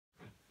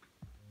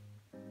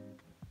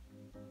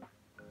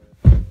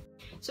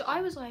So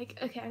I was like,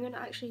 okay, I'm gonna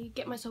actually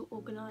get myself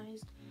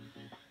organised.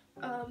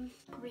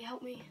 Probably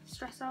help me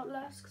stress out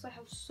less because I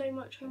have so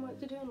much homework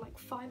to do and like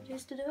 5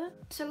 days to do it.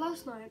 So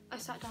last night I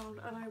sat down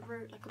and I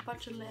wrote like a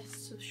bunch of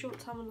lists of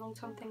short-term and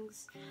long-term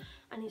things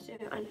I need to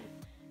do. I know.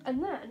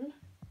 And then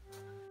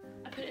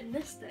I put it in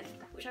this thing,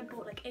 which I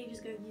bought like ages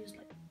ago and used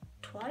like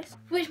twice,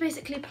 which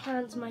basically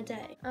plans my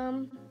day.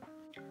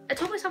 I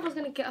told myself I was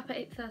gonna get up at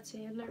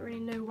 8:30. I don't really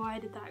know why I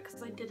did that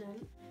because I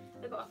didn't.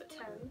 I got up at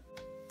 10.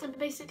 And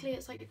basically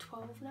it's like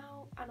 12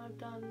 now and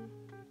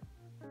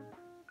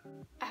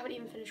I haven't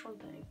even finished one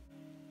thing.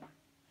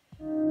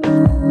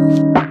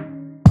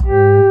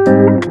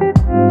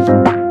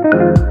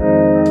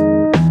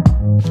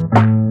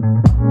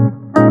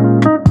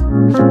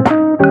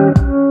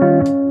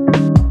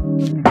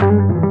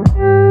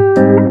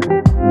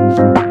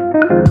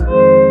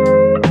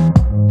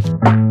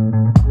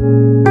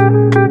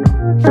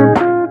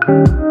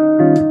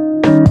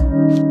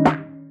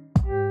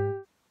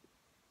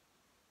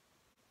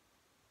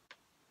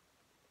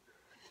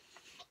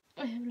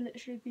 I have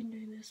literally been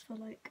doing this for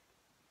like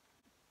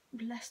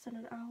less than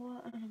an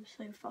hour and I'm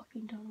so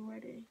fucking done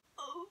already.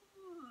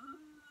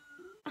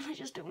 And I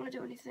just don't want to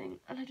do anything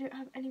and I don't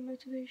have any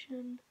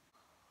motivation.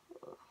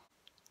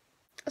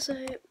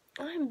 So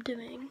I'm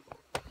doing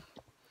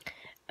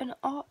an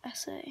art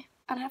essay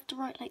and I have to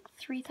write like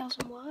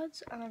 3,000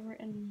 words and I've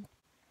written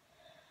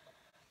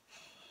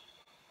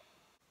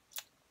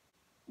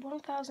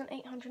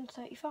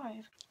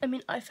 1,835. I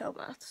mean, I failed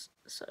maths,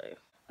 so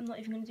I'm not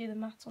even going to do the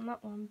maths on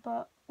that one,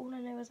 but all I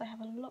know is I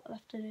have a lot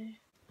left to do.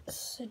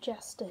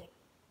 Suggesting.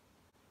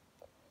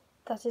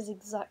 That is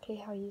exactly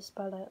how you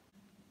spell it.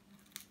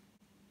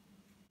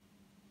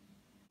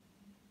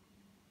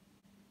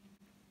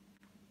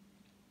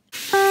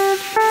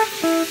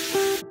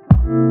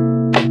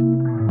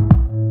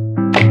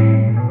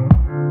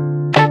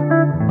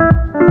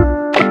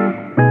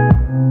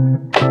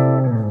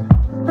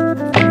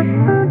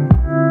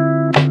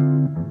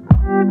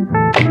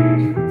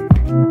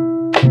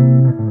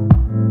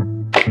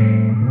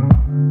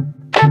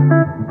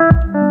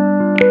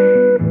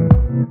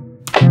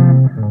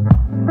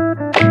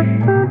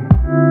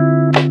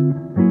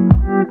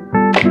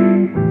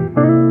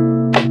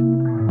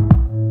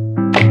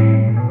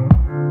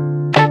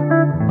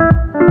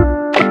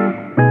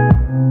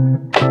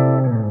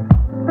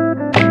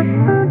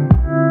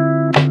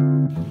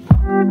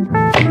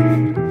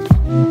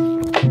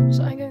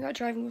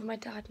 Driving with my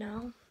dad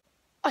now.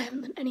 I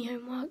haven't done any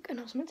homework and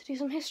I was meant to do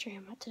some history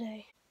homework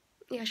today.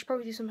 Yeah, I should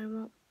probably do some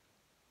homework,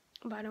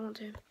 but I don't want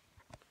to.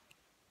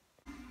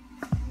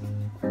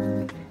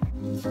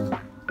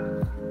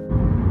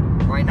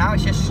 Right now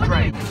it's just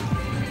straight.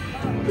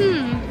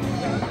 You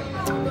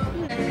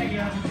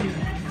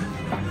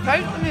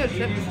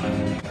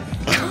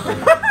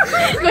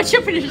got a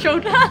chip on your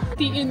shoulder.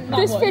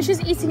 This fish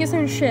is eating its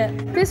own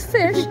shit. This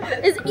fish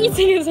is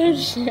eating its own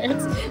shit.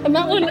 And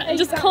that one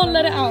just can't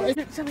let it out.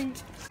 Something,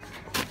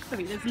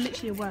 there's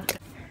literally a word.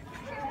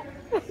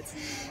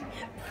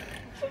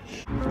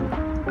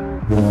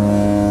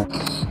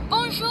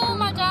 Bonjour,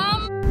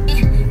 madame.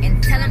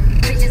 And tell them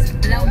bitches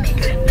blow me.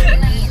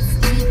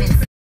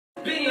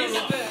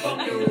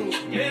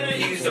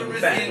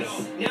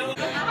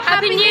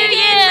 Happy New Year,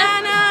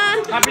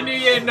 Nana! Happy New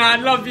Year,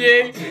 Nan. Love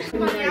you.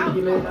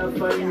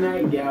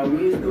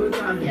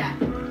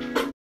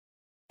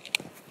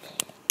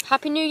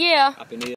 Happy New Year. Happy New Year.